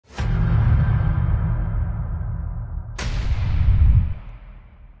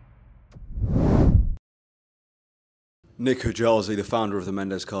Nick Hajalzi, the founder of the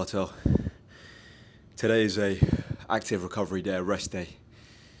Mendez Cartel. Today is a active recovery day, a rest day.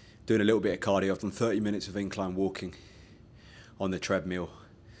 Doing a little bit of cardio. I've done 30 minutes of incline walking on the treadmill.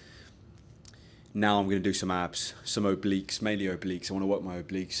 Now I'm going to do some abs, some obliques, mainly obliques. I want to work my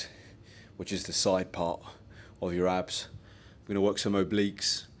obliques, which is the side part of your abs. I'm going to work some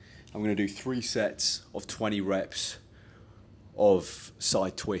obliques. I'm going to do 3 sets of 20 reps of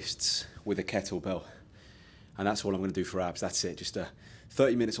side twists with a kettlebell. And that's all I'm going to do for abs. That's it. Just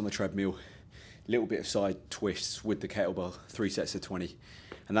 30 minutes on the treadmill, a little bit of side twists with the kettlebell, 3 sets of 20.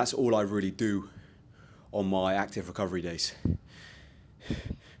 And that's all I really do on my active recovery days.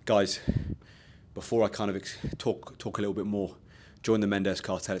 Guys, before I kind of talk a little bit more, join the Mendez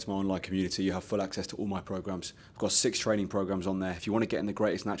Cartel. It's my online community. You have full access to all my programs. I've got 6 training programs on there. If you want to get in the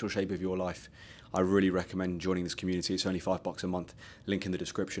greatest natural shape of your life, I really recommend joining this community. It's only $5 a month. Link in the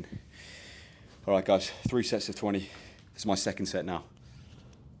description. All right, guys, 3 sets of 20. This is my second set now.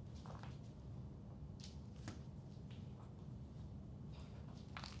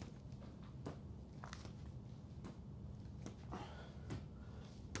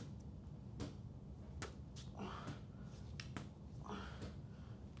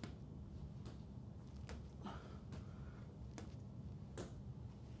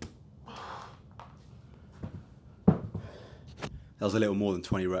 That was a little more than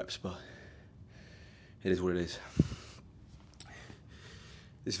 20 reps, but it is what it is.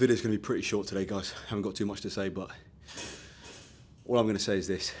 This video is going to be pretty short today, guys. I haven't got too much to say, but all I'm going to say is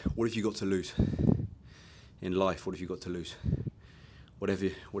this. What have you got to lose in life? What have you got to lose? Whatever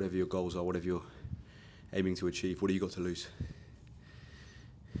your goals are, whatever you're aiming to achieve, what have you got to lose?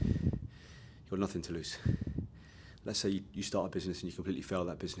 You've got nothing to lose. Let's say you start a business and you completely fail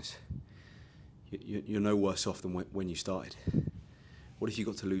that business. You're no worse off than when you started. What have you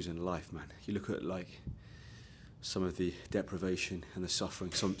got to lose in life, man? You look at like some of the deprivation and the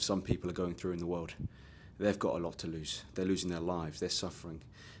suffering some people are going through in the world. They've got a lot to lose. They're losing their lives. They're suffering.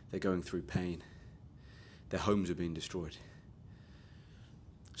 They're going through pain. Their homes are being destroyed.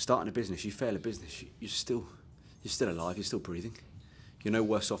 Starting a business, you fail a business, you're still alive. You're still breathing. You're no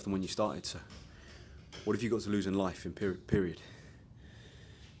worse off than when you started. So, what have you got to lose in life? In period.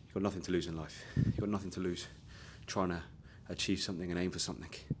 You've got nothing to lose in life. You've got nothing to lose trying to achieve something and aim for something.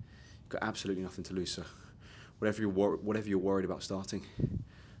 You've got absolutely nothing to lose. So whatever you're worried about starting,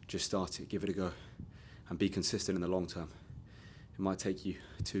 just start it, give it a go, and be consistent in the long term. It might take you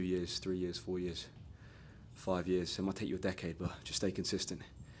 2 years, 3 years, 4 years, 5 years. It might take you a decade, but just stay consistent.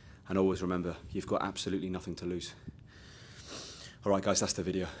 And always remember, you've got absolutely nothing to lose. All right, guys, that's the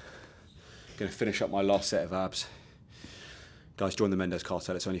video. Going to finish up my last set of abs. Guys, join the Mendez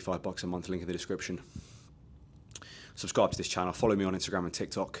Cartel. It's only $5 a month. Link in the description. Subscribe to this channel. Follow me on Instagram and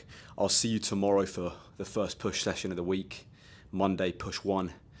TikTok. I'll see you tomorrow for the first push session of the week. Monday, push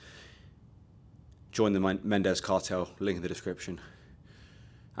 1. Join the Mendez Cartel. Link in the description.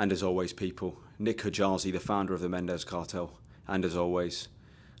 And as always, people, Nick Hajalzi, the founder of the Mendez Cartel. And as always,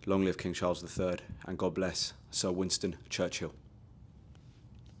 long live King Charles III. And God bless Sir Winston Churchill.